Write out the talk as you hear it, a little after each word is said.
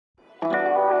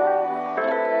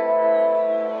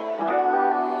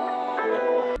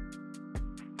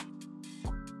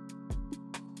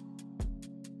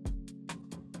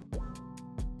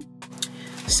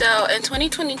So in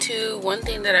 2022, one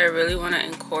thing that I really want to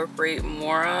incorporate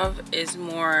more of is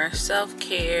more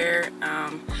self-care.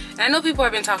 And I know people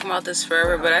have been talking about this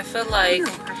forever, but I feel like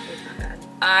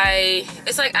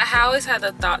it's like I always had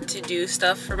the thought to do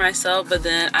stuff for myself, but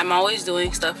then I'm always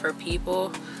doing stuff for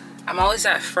people. I'm always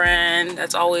that friend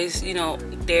that's always, you know,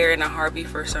 there in a heartbeat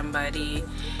for somebody.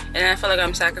 And I feel like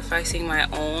I'm sacrificing my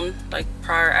own, like,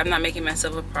 I'm not making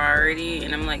myself a priority,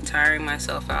 and I'm like tiring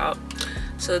myself out.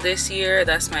 So this year,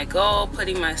 that's my goal,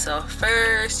 putting myself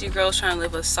first. You girls trying to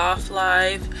live a soft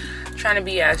life, trying to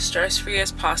be as stress-free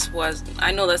as possible. As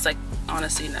I know that's like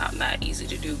honestly not that easy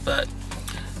to do, but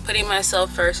putting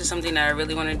myself first is something that I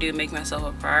really want to do. Make myself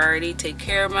a priority, take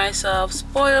care of myself,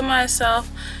 spoil myself,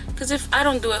 because if I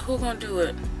don't do it, who gonna do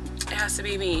it? It has to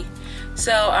be me.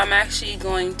 So I'm actually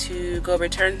going to go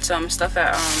return some stuff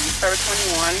at Forever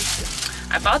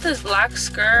 21. I bought this black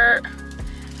skirt.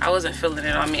 I wasn't feeling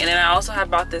it on me. And then I also had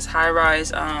bought this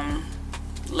high-rise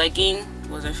legging.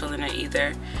 Wasn't feeling it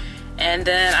either. And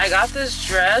then I got this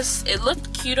dress. It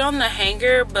looked cute on the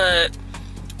hanger, but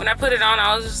when I put it on,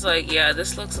 I was just like, yeah,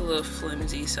 this looks a little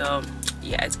flimsy. So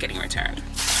yeah, it's getting returned.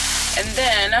 And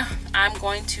then I'm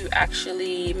going to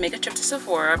actually make a trip to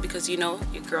Sephora because, you know,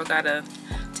 your girl gotta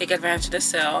take advantage of the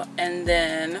sale. And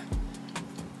then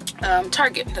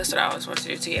Target. That's what I always want to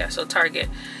do too. Yeah, so Target.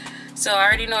 So I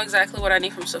already know exactly what I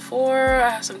need from Sephora. I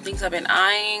have some things I've been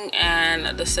eyeing,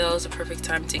 and the sale is the perfect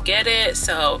time to get it.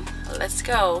 So let's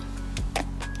go.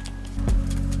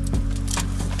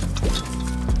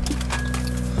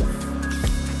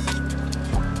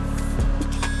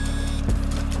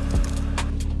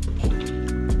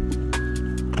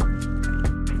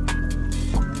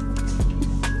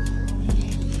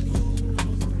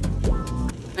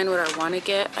 And what I want to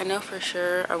get, I know for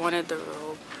sure I wanted the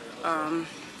robe.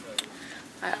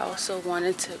 I also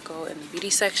wanted to go in the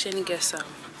beauty section and get some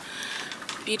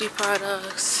beauty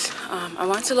products. I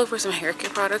wanted to look for some hair care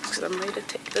products because I'm ready to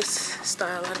take this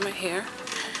style out of my hair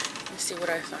and see what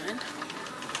I find.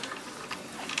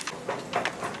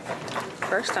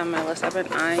 First on my list, I've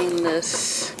been eyeing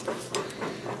this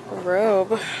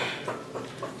robe.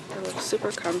 It looks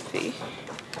super comfy.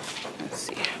 Let's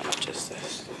see, how much is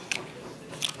this?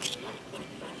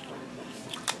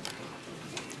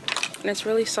 And it's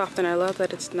really soft, and I love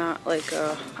that it's not like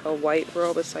a white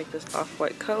robe. It's like this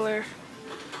off-white color.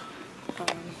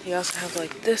 You also have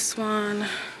like this one.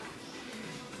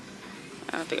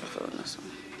 I don't think I'm feeling this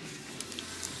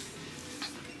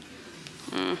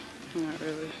one. Not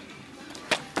really.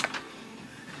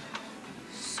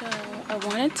 So I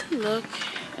wanted to look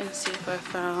and see if I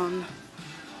found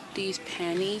these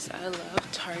panties. I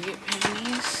love Target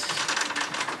panties.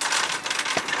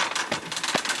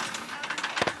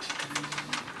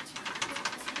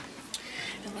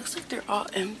 Looks like they're all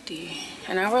empty,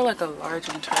 and I wear like a large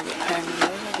on Target panty.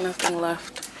 There's like nothing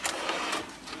left.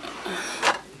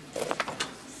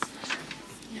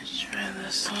 Let's try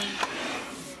this one.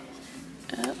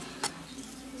 Yep.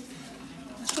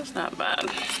 This one's not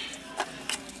bad.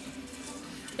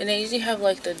 And they usually have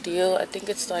like the deal. I think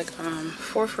it's like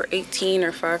 4 for $18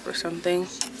 or 5 for something.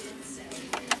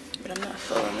 But I'm not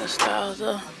feeling this style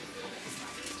though.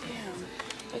 Damn,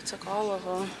 they took all of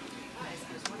them.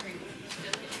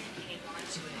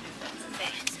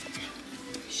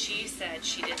 She said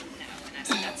she didn't know, and I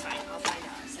said that's fine, I'll find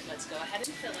out. I said let's go ahead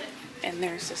and fill it. And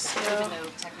there's the sale.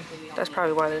 That's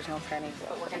probably why there's no panties.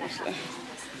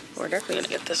 We're definitely gonna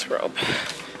get this robe.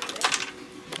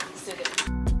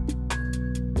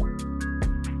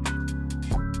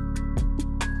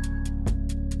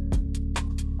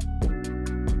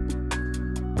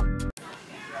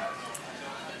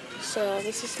 So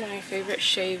this is my favorite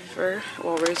shaver,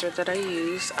 well, razor that I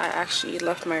use. I actually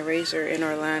left my razor in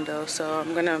Orlando, so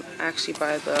I'm gonna actually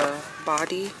buy the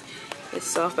body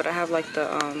itself, but I have like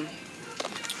the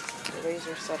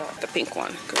razor set up, the pink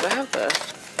one, because I have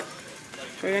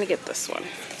we're gonna get this one.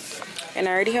 And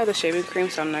I already have the shaving cream,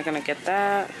 so I'm not gonna get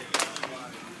that.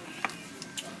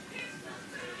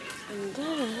 And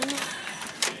then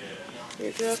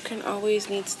your girl can always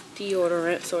need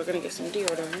deodorant, so we're gonna get some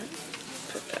deodorant.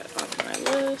 Put that on my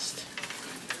list.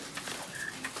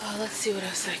 Oh, let's see what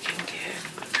else I can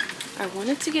get. I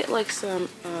wanted to get like some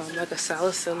like a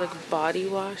salicylic body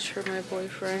wash for my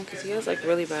boyfriend because he has like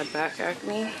really bad back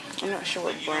acne. I'm not sure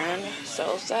what brand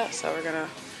sells that, so we're gonna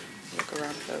look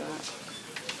around for that.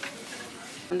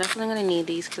 I'm definitely gonna need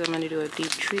these because I'm gonna do a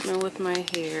deep treatment with my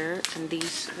hair, and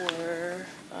these were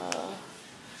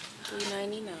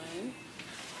 $3.99.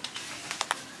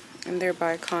 And they're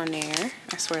by Conair.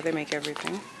 I swear they make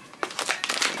everything.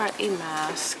 Got a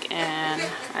mask, and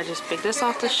I just picked this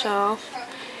off the shelf.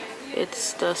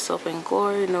 It's the Soap and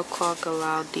Glory No Clog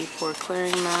Allowed Deep Pore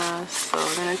Clearing Mask. So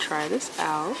we're gonna try this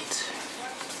out.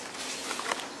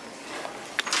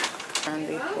 And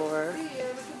before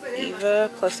Eva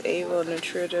plus Ava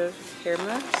Nutritive Hair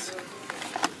Mask.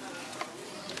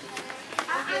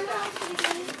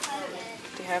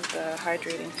 They have the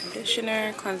hydrating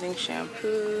conditioner, cleansing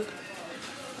shampoo.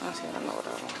 Honestly, I don't know what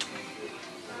I want.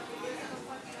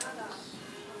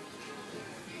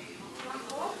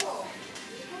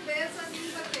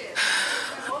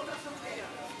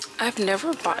 I've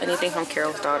never bought anything from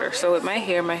Carol's Daughter. So with my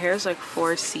hair is like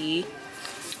 4C.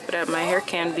 But my hair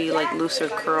can be like looser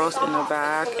curls in the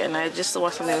back. And I just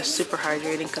want something that's super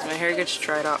hydrating because my hair gets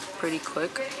dried out pretty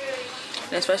quick.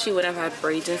 And especially when I've had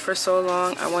braids in for so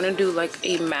long, I want to do like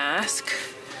a mask.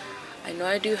 I know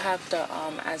I do have the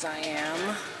As I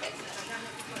Am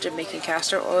Jamaican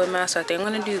castor oil mask, so I think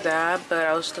I'm gonna do that. But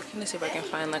I was looking to see if I can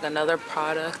find like another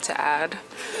product to add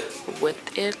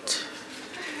with it.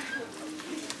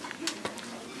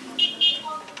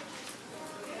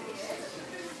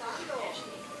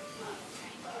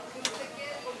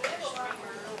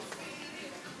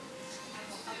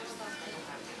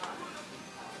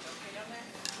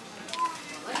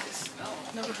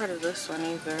 Never heard of this one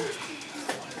either.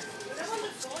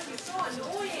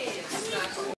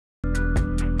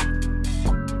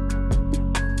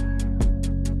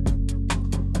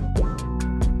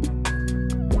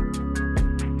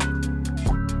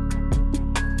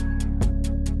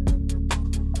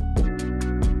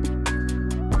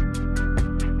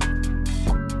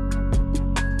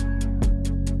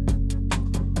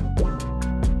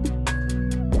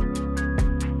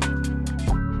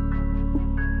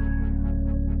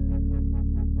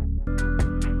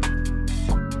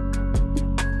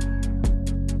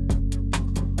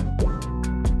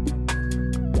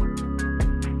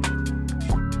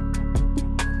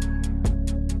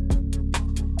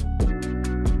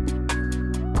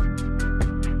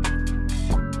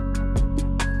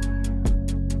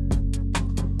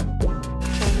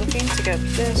 To get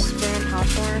this from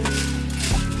Hawthorne.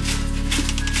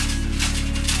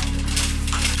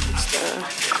 It's the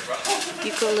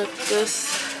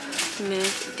Eucalyptus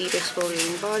Mint Deep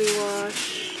Exfoliating Body Wash.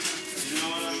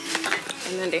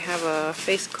 And then they have a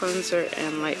face cleanser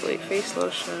and lightweight face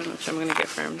lotion, which I'm gonna get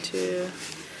for him too.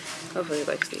 Hopefully he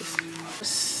likes these.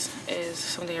 This is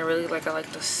something I really like. I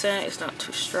like the scent. It's not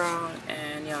too strong,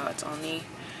 and y'all, it's only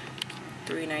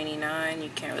 $3.99. You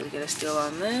can't really get a steal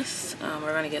on this.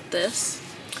 We're gonna get this,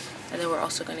 and then we're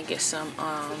also gonna get some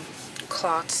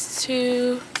cloths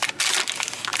too.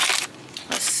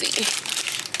 Let's see.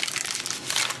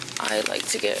 I like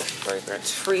to get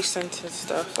fragrance-free scented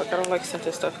stuff. Like I don't like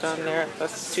scented stuff down there.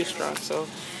 That's too strong. So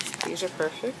these are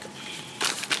perfect.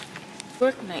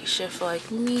 Work night shift like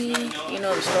me. You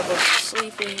know the struggle of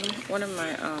sleeping. One of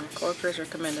my coworkers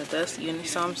recommended this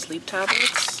Unisom sleep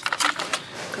tablets.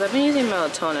 Because I've been using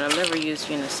melatonin. I've never used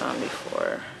Unisom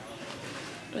before.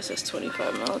 This is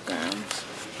 25 milligrams.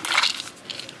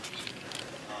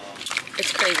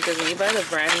 It's crazy because when you buy the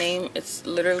brand name, it's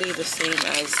literally the same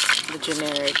as the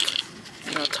generic,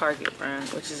 you know, Target brand,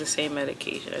 which is the same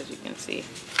medication as you can see.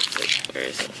 Wait, where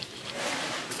is it?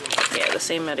 Yeah, the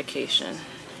same medication.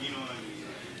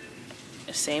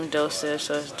 The same dosage.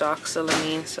 So it's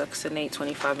doxylamine succinate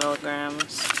 25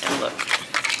 milligrams. And look.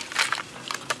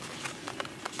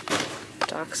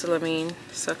 Doxylamine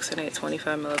succinate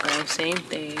 25 milligrams, same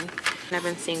thing. And I've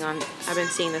been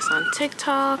seeing this on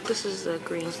TikTok. This is the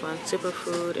Greensland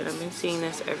superfood, and I've been seeing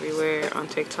this everywhere on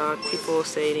TikTok. People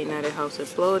saying that it helps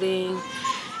with bloating,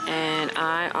 and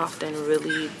I often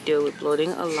really deal with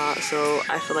bloating a lot, so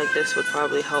I feel like this would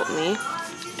probably help me.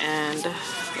 And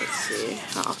let's see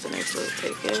how often I should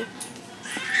take it.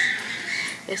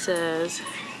 It says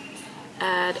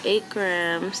add 8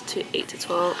 grams to 8 to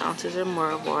 12 ounces or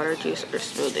more of water, juice, or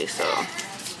smoothie. So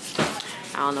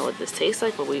I don't know what this tastes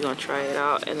like, but we're gonna try it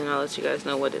out, and then I'll let you guys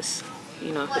know what is,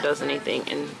 you know, if it does anything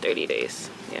in 30 days.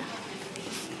 Yeah.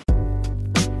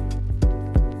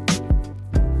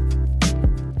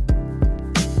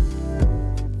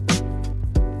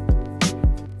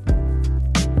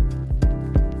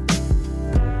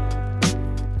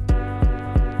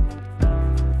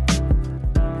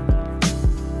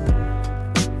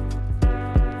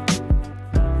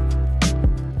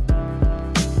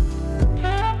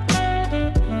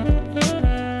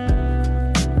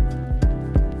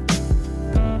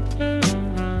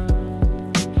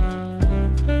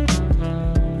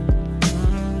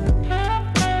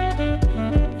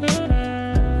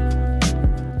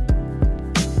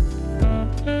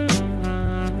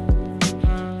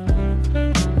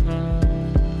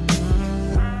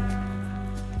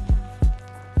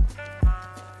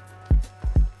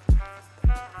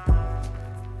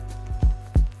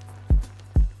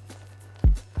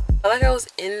 I felt like I was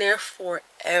in there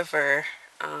forever.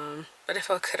 But it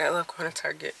felt good. I love going to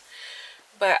Target.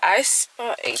 But I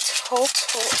spent a total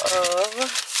of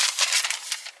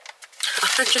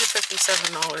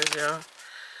 $157, y'all.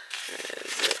 Where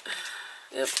is it?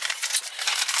 Yep.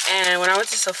 And when I went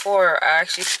to Sephora, I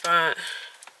actually spent,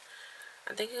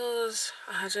 I think it was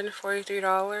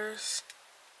 $143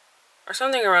 or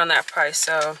something around that price.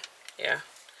 So yeah.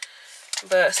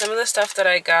 But some of the stuff that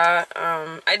I got,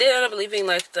 I did end up leaving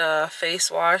like the face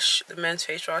wash, the men's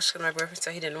face wash, because my boyfriend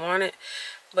said he didn't want it.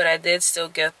 But I did still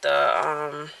get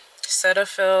the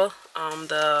Cetaphil,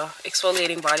 the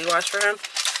exfoliating body wash for him,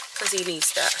 because he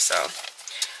needs that. So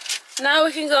now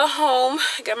we can go home,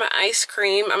 get my ice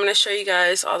cream. I'm going to show you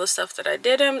guys all the stuff that I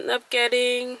did end up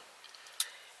getting.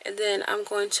 And then I'm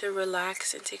going to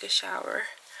relax and take a shower.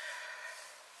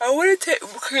 I want to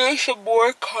create some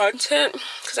more content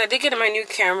because I did get my new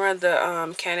camera,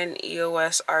 the Canon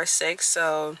EOS R6.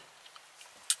 So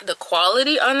the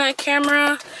quality on that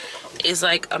camera is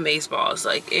like amazeballs.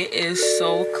 Like, it is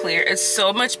so clear. It's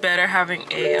so much better having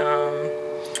a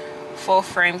full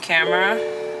frame camera.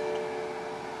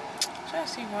 I'm trying to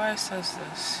see why it says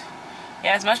this.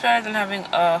 Yeah, it's much better than having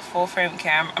a full frame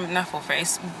camera. I mean, not full frame.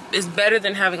 It's better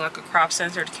than having like a crop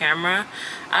censored camera.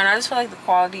 And I just feel like the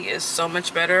quality is so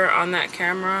much better on that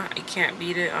camera. I can't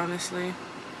beat it, honestly.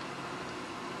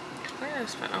 Where did I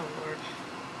spend? Oh Lord.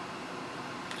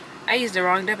 I used the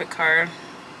wrong debit card.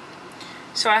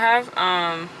 So I have,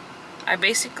 I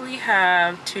basically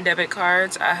have 2 debit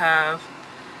cards. I have,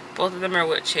 both of them are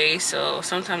with Chase, so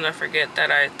sometimes I forget that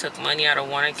I took money out of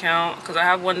one account, because I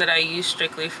have one that I use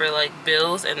strictly for like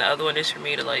bills, and the other one is for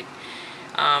me to like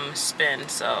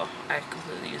spend. So I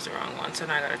completely used the wrong one, so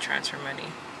now I gotta transfer money.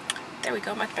 There we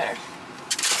go, much better.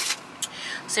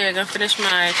 So yeah, I'm gonna finish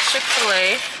my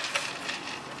Chick-fil-A.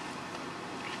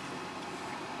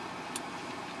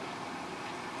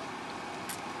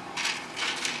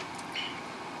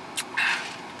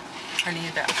 I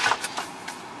needed that.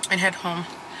 And head home.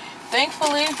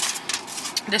 Thankfully,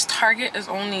 this Target is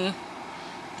only,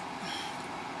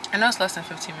 I know it's less than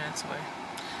 15 minutes away.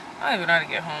 I don't even know how to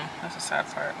get home. That's the sad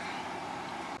part.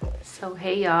 So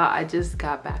hey y'all, I just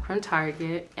got back from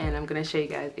Target and I'm gonna show you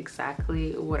guys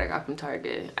exactly what I got from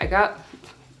Target. I got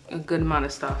a good amount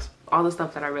of stuff, all the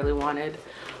stuff that I really wanted.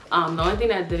 The only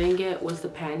thing I didn't get was the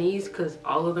panties, because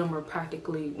all of them were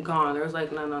practically gone. There was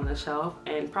like none on the shelf,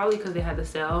 and probably because they had the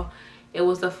sale. It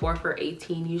was the 4 for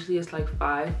 $18. Usually it's like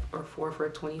 5 or 4 for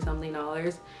 $20 something.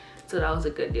 So that was a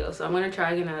good deal. So I'm gonna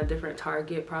try again at a different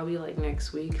Target probably like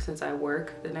next week, since I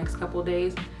work the next couple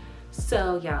days.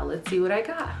 So yeah, let's see what I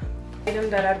got. The item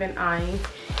that I've been eyeing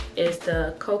is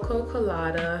the Cocoa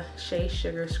Colada Shea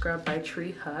Sugar Scrub by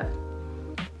Tree Hut.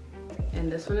 And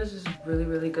this one is just really,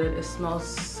 really good. It smells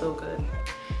so good.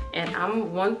 And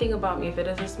one thing about me, if it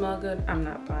doesn't smell good, I'm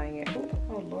not buying it.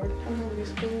 Oh Lord, I'm already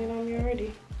spilling it on me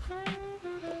already.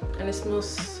 And it smells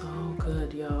so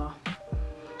good, y'all.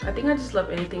 I think I just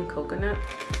love anything coconut.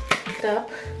 Up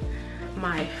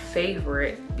my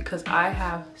favorite, because I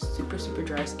have super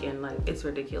dry skin. Like, it's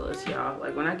ridiculous, y'all.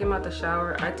 Like, when I get out the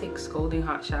shower, I take scalding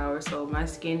hot showers, so my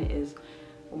skin is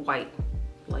white.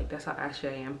 Like, that's how ashy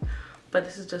I am. But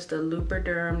this is just a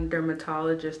Lubriderm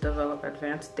Dermatologist Developed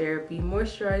Advanced Therapy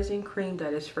Moisturizing Cream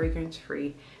that is fragrance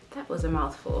free. That was a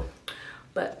mouthful.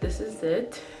 But this is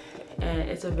it. And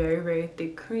it's a very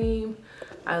thick cream.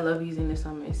 I love using this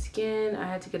on my skin. I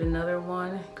had to get another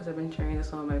one because I've been sharing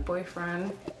this one with my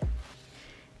boyfriend.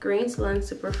 Green Lung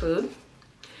Superfood.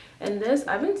 And this,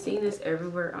 I've been seeing this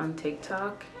everywhere on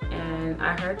TikTok, and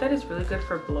I heard that it's really good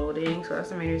for bloating, so that's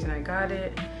the main reason I got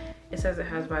it. It says it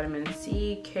has vitamin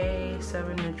C, K,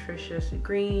 7 nutritious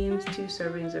greens, 2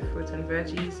 servings of fruits and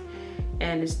veggies,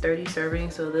 and it's 30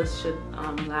 servings, so this should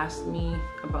last me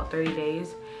about 30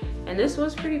 days. And this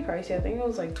was pretty pricey. I think it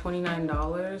was like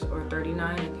 $29 or $39.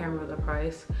 I can't remember the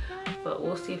price, but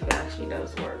we'll see if it actually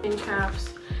does work. In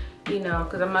caps, you know,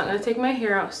 because I'm not gonna take my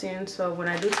hair out soon, so when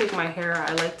I do take my hair out,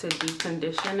 I like to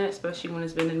decondition it, especially when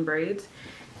it's been in braids.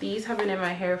 These have been in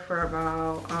my hair for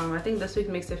about I think this week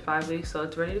makes it 5 weeks, so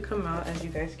it's ready to come out. As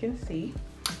you guys can see,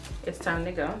 it's time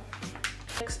to go.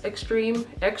 Extreme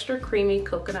Extra Creamy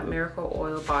Coconut Miracle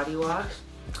Oil Body Wash.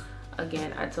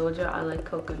 Again, I told you I like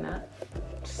coconut,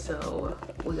 so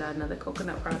we got another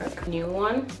coconut product, new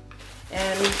one.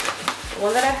 And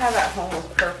one that I have at home is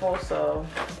purple, so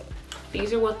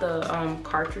these are what the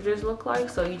cartridges look like.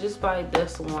 So you just buy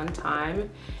this one time,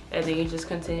 and then you just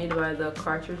continue to buy the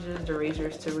cartridges, the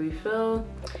razors to refill.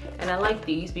 And I like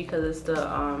these because it's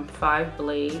the 5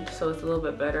 blade, so it's a little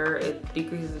bit better. It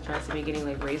decreases the chance of me getting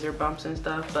like razor bumps and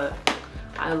stuff, but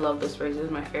I love this fragrance. This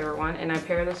is my favorite one. And I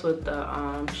pair this with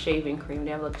the shaving cream.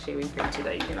 They have like a shaving cream too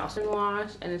that you can also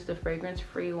wash. And it's the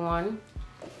fragrance-free one.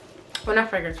 Well, not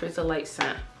fragrance-free, it's a light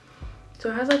scent. So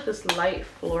it has like this light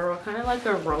floral, kind of like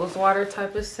a rose water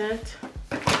type of scent.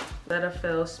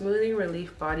 Cetaphil Smoothing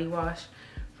Relief Body Wash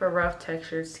for rough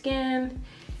textured skin.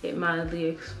 It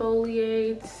mildly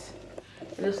exfoliates.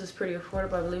 And this is pretty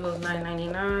affordable. I believe it was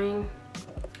 $9.99.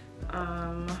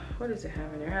 What does it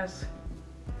have in there? It has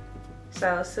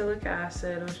salicylic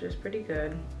acid, which is pretty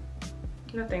good.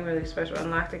 Nothing really special. And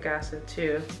lactic acid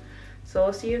too. So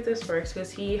we'll see if this works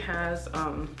because he has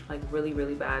like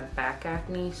really bad back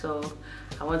acne. So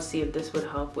I want to see if this would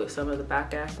help with some of the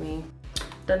back acne.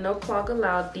 The No Clog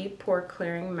Allowed Deep Pore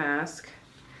Clearing Mask.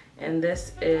 And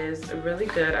this is really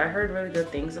good. I heard really good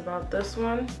things about this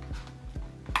one.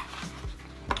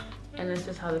 And this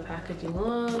is how the packaging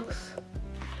looks.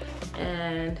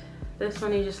 And this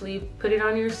one you just put it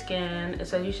on your skin. It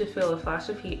says you should feel a flash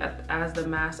of heat as the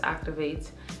mask activates.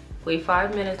 Wait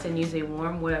 5 minutes and use a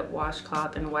warm wet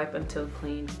washcloth and wipe until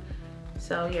clean.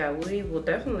 So yeah, we will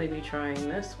definitely be trying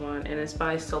this one. And it's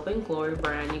by Soap and Glory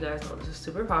brand. You guys know this is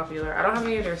super popular. I don't have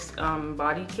any of their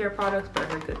body care products, but I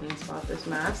heard good things about this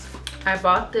mask. I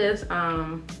bought this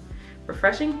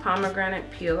refreshing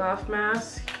pomegranate peel off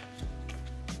mask.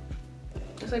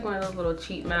 It's like one of those little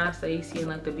cheap masks that you see in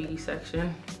like the beauty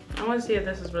section. I want to see if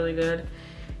this is really good.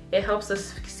 It helps the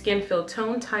skin feel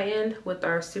toned, tightened with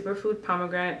our superfood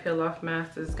pomegranate peel off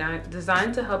mask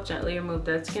designed to help gently remove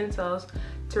dead skin cells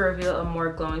to reveal a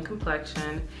more glowing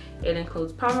complexion. It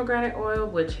includes pomegranate oil,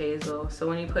 witch hazel. So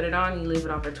when you put it on, you leave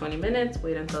it on for 20 minutes,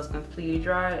 wait until it's completely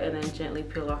dry, and then gently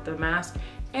peel off the mask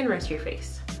and rinse your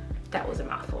face. That was a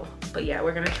mouthful. But yeah,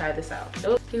 we're gonna try this out.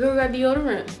 Here we got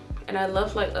deodorant. And I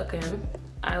love, like, again,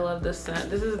 I love this scent.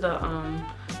 This is the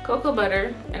cocoa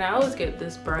butter, and I always get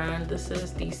this brand. This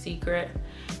is The Secret.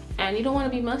 And you don't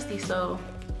want to be musty, so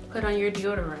put on your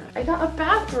deodorant. I got a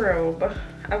bathrobe.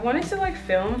 I wanted to like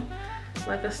film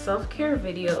like a self-care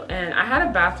video, and I had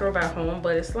a bathrobe at home,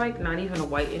 but it's like not even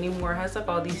white anymore. It has like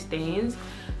all these stains.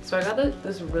 So I got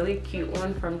this really cute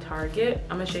one from Target.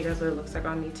 I'm gonna show you guys what it looks like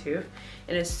on me too.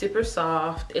 And it's super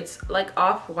soft. It's like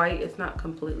off-white. It's not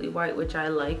completely white, which I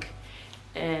like.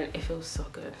 And it feels so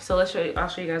good. So I'll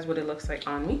show you guys what it looks like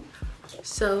on me.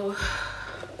 So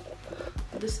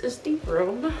this is the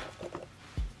robe.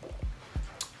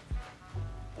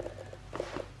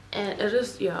 And it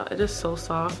is, yeah, it is so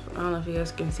soft. I don't know if you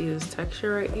guys can see this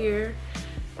texture right here.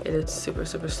 It is super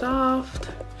soft.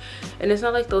 And it's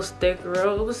not like those thick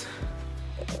robes.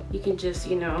 You can just,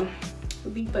 you know,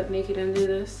 be butt naked under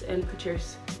this and put your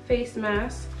face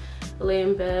mask, lay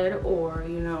in bed, or,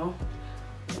 you know,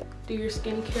 do your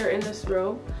skincare in this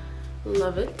robe.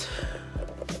 Love it.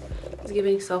 It's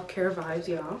giving self-care vibes,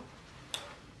 y'all.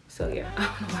 So yeah, I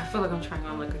don't know, I feel like I'm trying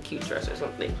on like a cute dress or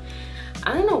something.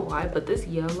 I don't know why, but this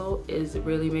yellow is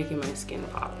really making my skin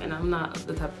pop, and I'm not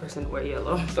the type of person to wear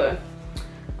yellow, but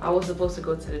I was supposed to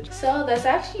go to the gym. So that's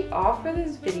actually all for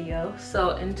this video.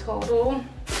 So in total,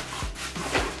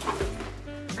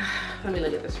 let me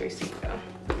look at this receipt though.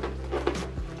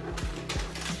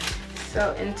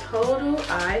 So in total,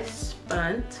 I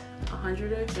spent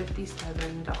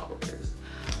 $157.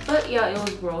 But yeah,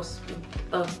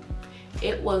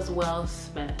 it was well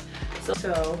spent.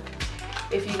 So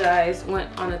if you guys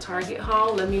went on a Target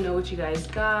haul, let me know what you guys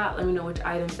got. Let me know which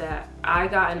items that I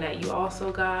got and that you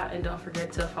also got. And don't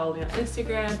forget to follow me on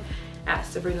Instagram at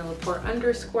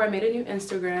 @SabrinaLaporte_. I made a new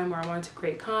Instagram where I wanted to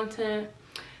create content.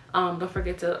 Don't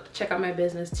forget to check out my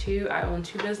business too. I own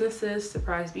 2 businesses,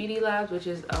 Surprise Beauty Labs, which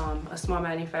is a small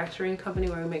manufacturing company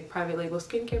where we make private label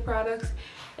skincare products.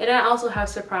 And I also have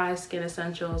Surprise Skin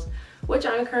Essentials, which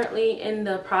I'm currently in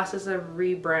the process of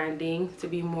rebranding to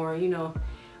be more, you know,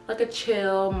 like a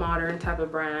chill, modern type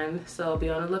of brand. So be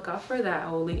on the lookout for that.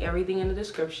 I will link everything in the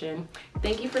description.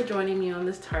 Thank you for joining me on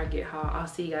this Target haul. I'll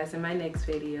see you guys in my next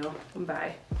video.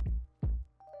 Bye.